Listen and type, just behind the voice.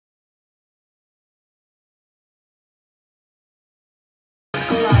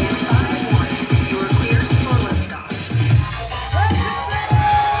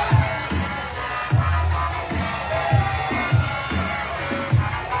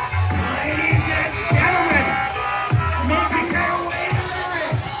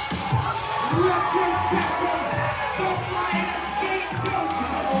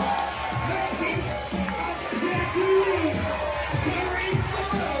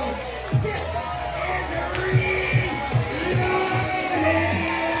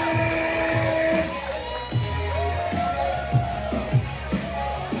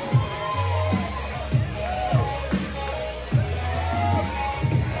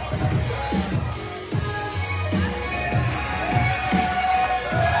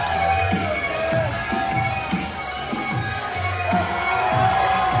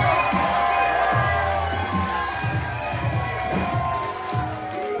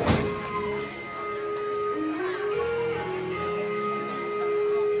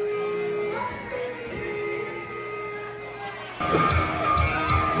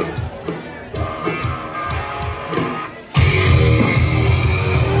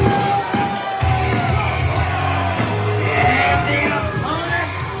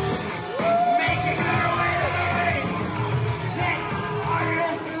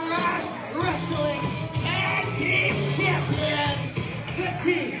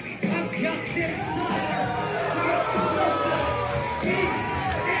team of Just Insider,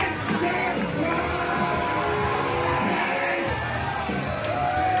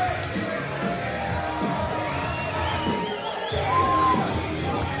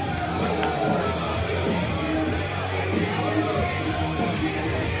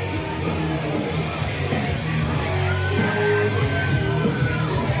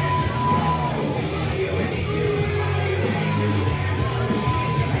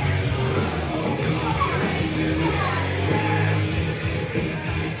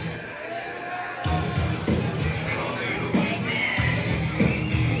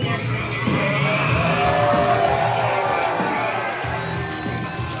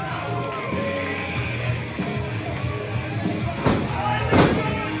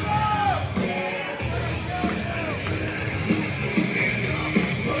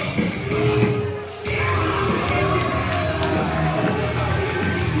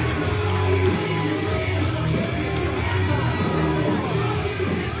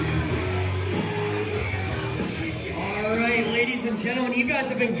 gentlemen, you guys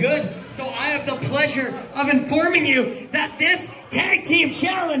have been good, so I have the pleasure of informing you that this tag team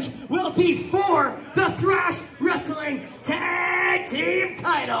challenge will be for the Thrash Wrestling Tag Team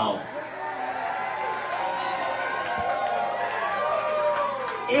titles.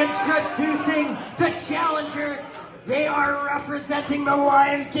 Introducing the challengers. They are representing the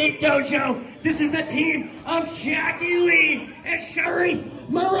Lionsgate Dojo. This is the team of Jackie Lee and Sharif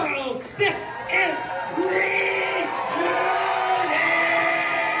Moreau. This is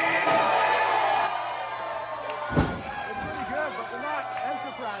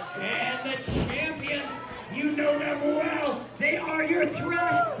and the champions, you know them well. They are your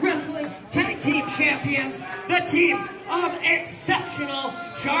Thrash Wrestling Tag Team champions. The team of Exceptional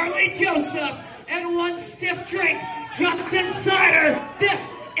Charlie Joseph and One Stiff Drink, Just Insider. This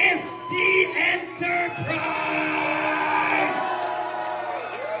is the Enterprise.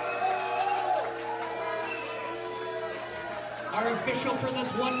 Our official for this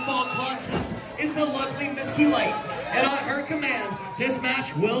one fall contest is the lovely Misty Light. And on her command, this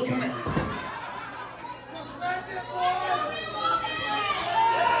match will commence.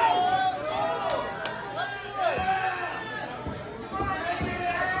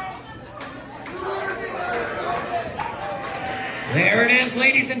 There it is,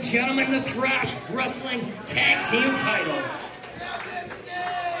 ladies and gentlemen, the Thrash Wrestling Tag Team titles.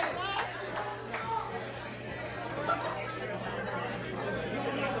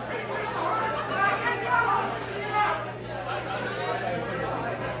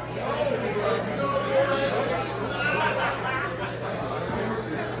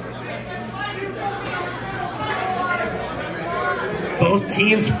 Both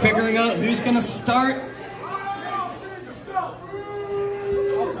teams figuring out who's going to start.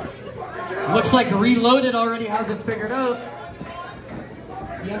 Looks like Reloaded already has it figured out.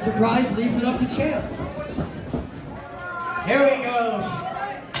 The Enterprise leaves it up to chance. Here we go.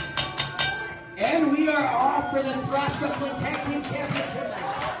 And we are off for this Thrash Wrestling Tag Team Championship.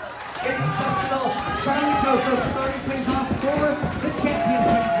 Exceptional Charlie Joseph starting things off for the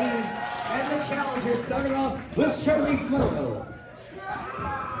championship team. And the challengers starting off with Sharif Moreau.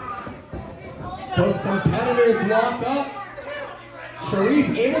 Both competitors lock up. Sharif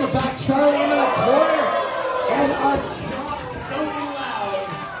able to back Charlie into the corner. And a chop so loud.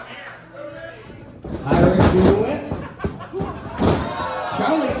 Hiring to it.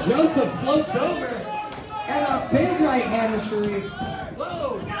 Charlie Joseph floats over. And a big right hand to Sharif.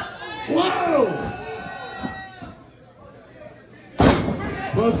 Whoa! Whoa!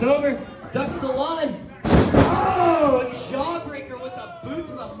 Floats over. Ducks the line. Oh! Jawbreaker with a boot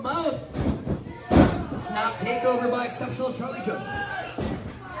to the mouth. Snap takeover by Exceptional Charlie Joseph.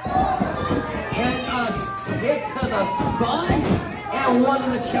 And a kick to the spine. And one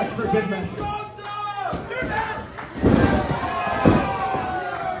in the chest for good measure.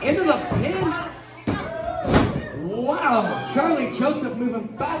 Into the pin. Wow. Charlie Joseph moving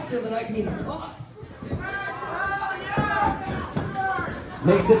faster than I can even talk.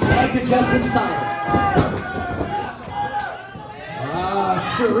 Makes the tag to Just Insider.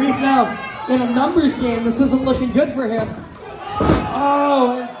 Sharif now in a numbers game. This isn't looking good for him.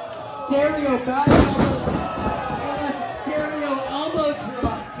 Oh, and stereo back elbows and a stereo elbow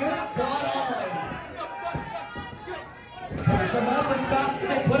drop. Good God almighty. Picks him up as fast as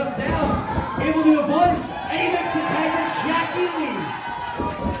they put him down. Able to avoid, and he makes the tag to Jackie Lee.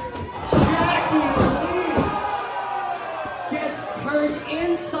 Jackie Lee gets turned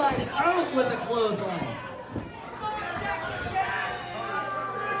inside out with a clothesline.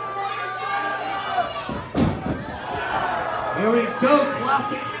 Here we go.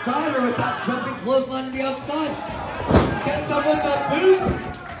 classic Sider with that jumping clothesline to the outside. Gets up with the boot.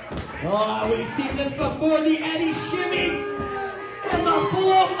 Oh, we've seen this before, the Eddie shimmy. And the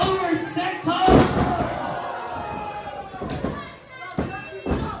full over senton.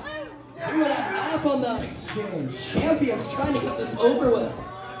 2.5 on that exchange. Champions trying to get this over with.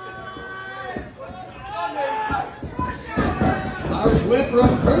 Irish whip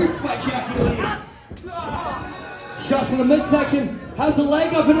reversed by Jackie Lee. Shot to the midsection. Has the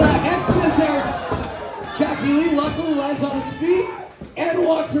leg up into that head scissors. Jackie Lee luckily lands on his feet and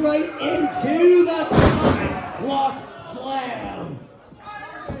walks right into the sidewalk slam.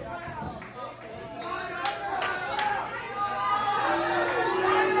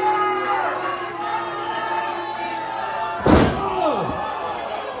 Oh!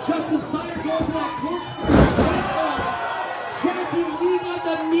 Justin Sider going for that corkscrew. Jackie Lee got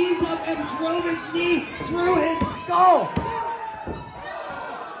the knees up and drove his knee through his skull.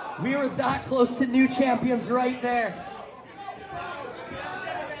 We were that close to new champions right there.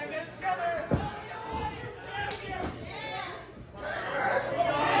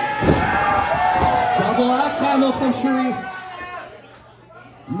 Double axe handle from Sharif.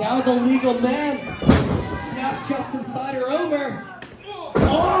 Now the legal man snaps Justin Sider over.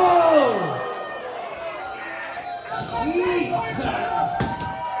 Oh! Jesus!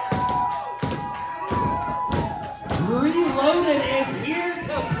 Reloaded is here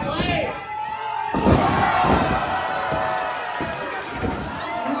to play.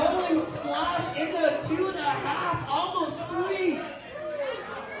 Rolling splash into 2.5, almost 3.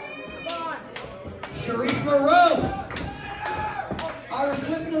 Sharif Moreau. Irish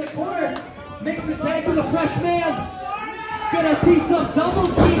whip into the corner. Makes the tag with the fresh man. Gonna see some double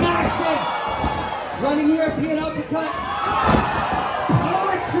team action. Running European uppercut.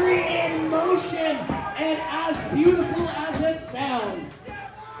 Poetry in motion. And as beautiful as it sounds.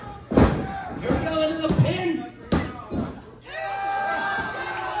 Here we go into the pin.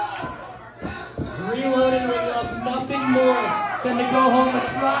 Reloaded ring up. Nothing more than to go home with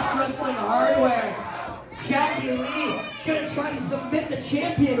trash wrestling hardware. Jackie Lee gonna try to submit the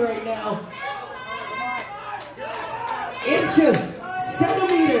champion right now. Inches,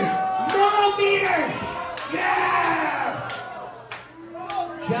 centimeters, millimeters. Yes!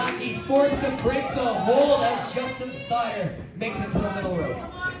 Jackie forced to break the hold as Justin Sider makes it to the middle rope.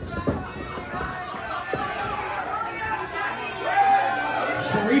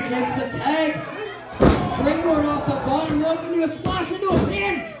 Sharif makes the tag. Springboard off the bottom rope into a splash into a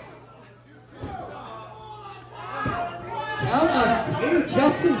pin. Count of 2.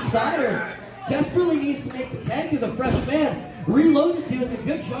 Justin Sider desperately needs to make the tag to the fresh man. Reloaded doing a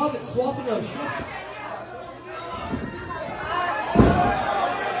good job at swapping those shifts.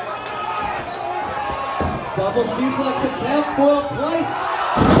 Double suplex attempt, foiled twice.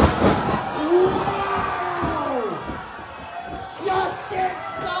 Wow! Justin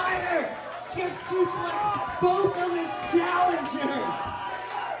Sider just suplexed both of his challengers.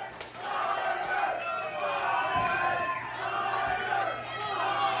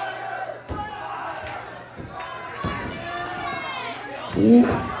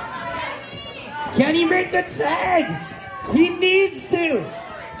 Can he make the tag? He needs to.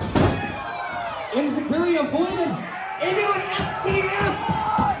 Enziguri avoided into an STF.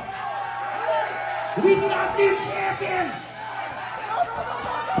 We got new champions.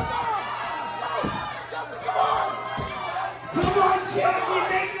 Come on, champion,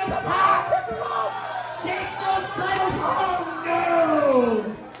 make them top. Take those titles home.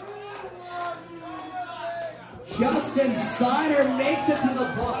 No. Justin Sider makes it to the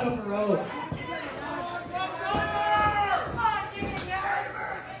bottom rope.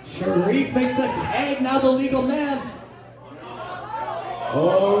 Sharif makes the tag, now the legal man.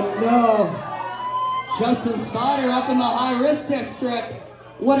 Oh no. Justin Sider up in the high risk district.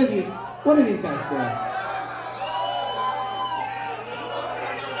 What are these guys doing?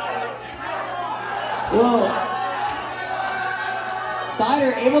 Whoa.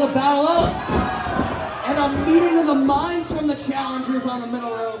 Sider able to battle up. And a meeting of the minds from the challengers on the middle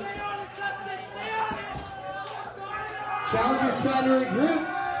rope. Challengers trying to regroup.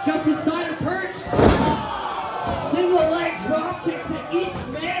 Justin Sider perched. Single leg drop kick to each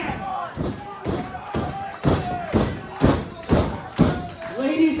man.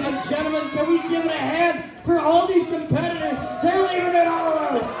 Ladies and gentlemen, can we give it a hand for all these competitors? They're leaving it all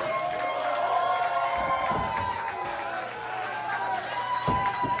out.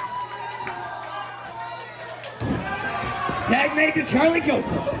 Tag made to Charlie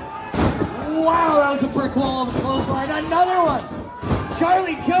Joseph. Wow, that was a brick wall of a clothesline. Another one.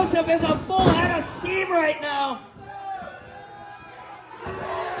 Charlie Joseph is a full head of steam right now.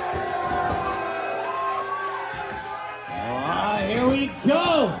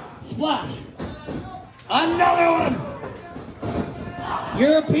 Splash. Another one.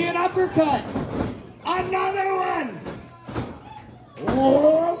 European uppercut. Another one.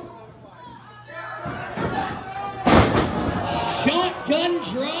 Whoa. Shotgun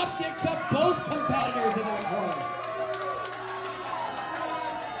drop kick to both competitors in the corner.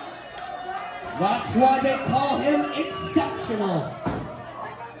 That's why they call him exceptional.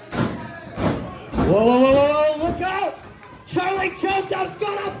 Whoa, whoa, whoa, whoa, look out! Charlie Joseph's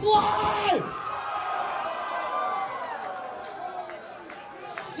gonna fly!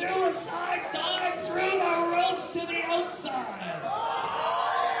 Suicide dive through the ropes to the outside.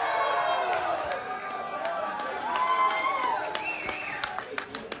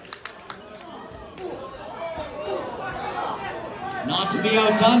 Not to be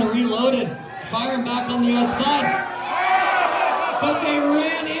outdone, reloaded. Firing back on the outside. But they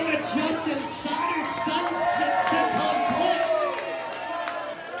ran into Justin Sider's sunset senton clip.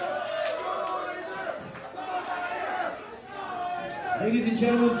 Ladies and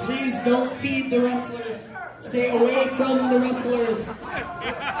gentlemen, please don't feed the wrestlers. Stay away from the wrestlers.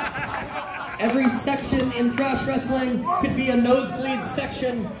 Every section in thrash wrestling could be a nosebleed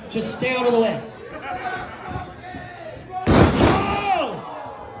section. Just stay out of the way.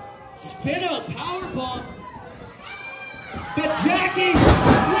 Spin out powerbomb, but Jackie with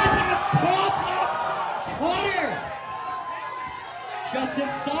a pop-up cutter. Justin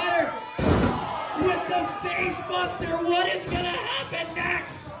Sider with the face buster. What is gonna happen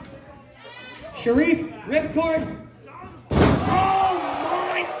next? Sharif, ripcord. Oh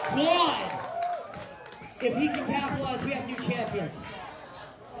my God! If he can capitalize, we have new champions.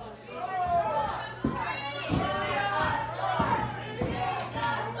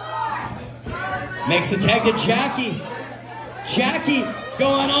 Makes the tag to Jackie. Jackie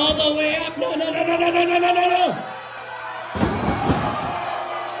going all the way up. No, no, no, no, no, no, no, no, no, no.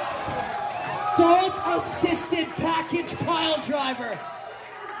 Start assisted package pile driver.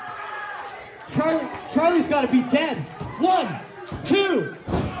 Charlie's got to be dead. 1, 2.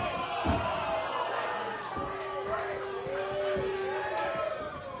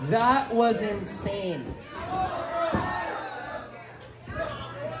 That was insane.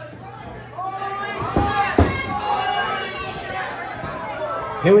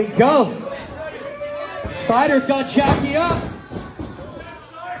 Here we go. Sider's got Jackie up.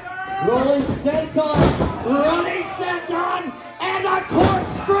 Rolling senton, running senton, and a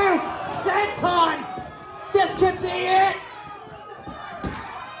corkscrew senton. This could be it.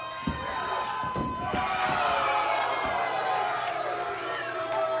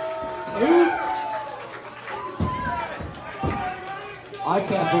 Two. I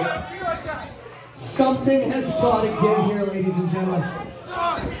can't believe something has got to give here, ladies and gentlemen.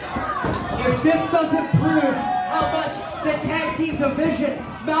 If this doesn't prove how much the tag team division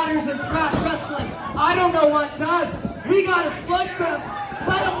matters in thrash wrestling, I don't know what does. We got a slugfest.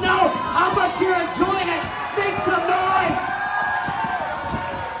 Let them know how much you're enjoying it. Make some noise.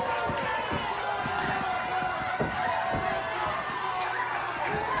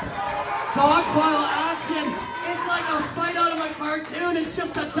 Dogpile action. It's like a fight out of a cartoon. It's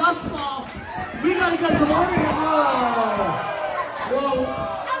just a dust ball. We gotta get some order here. Whoa. Whoa.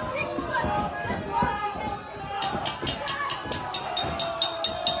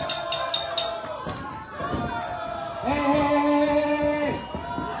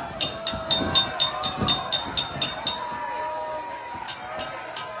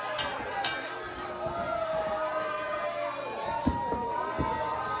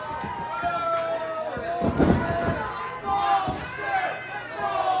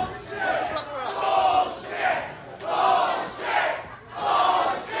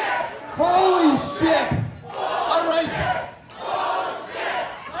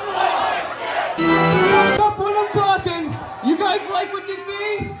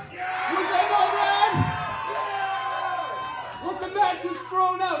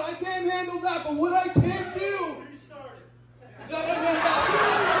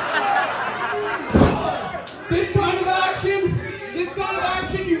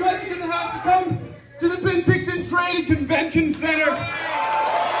 Convention Center.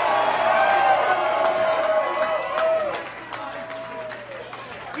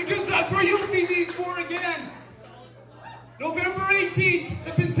 Because that's where you'll see these four again. November 18th,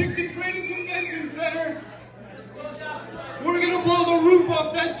 the Penticton Training Convention Center. We're gonna blow the roof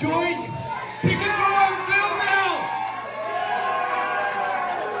off that joint. Tickets are on sale now.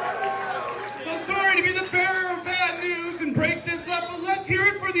 So sorry to be the bearer of bad news and break this up, but let's hear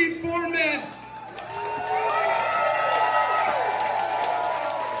it for these four men.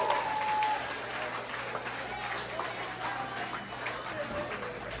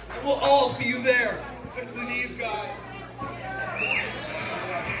 we'll all see you there, especially these guys.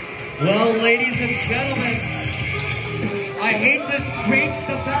 Well, ladies and gentlemen, I hate to break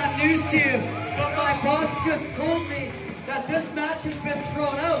the bad news to you, but my boss just told me that this match has been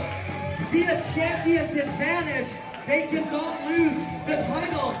thrown out. Via champion's advantage, they cannot lose the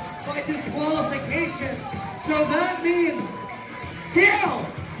title by disqualification. So that means still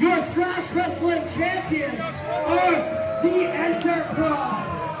your thrash wrestling champions are the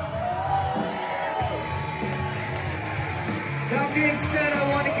Enterprise. That being said, I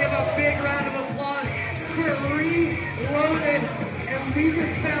want to give a big round of applause for Reloaded. And we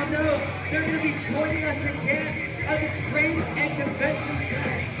just found out they're going to be joining us again at the Trade and Convention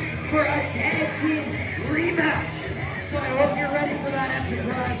Center for a tag team rematch. So I hope you're ready for that,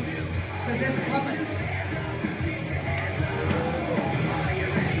 Enterprise, because it's coming.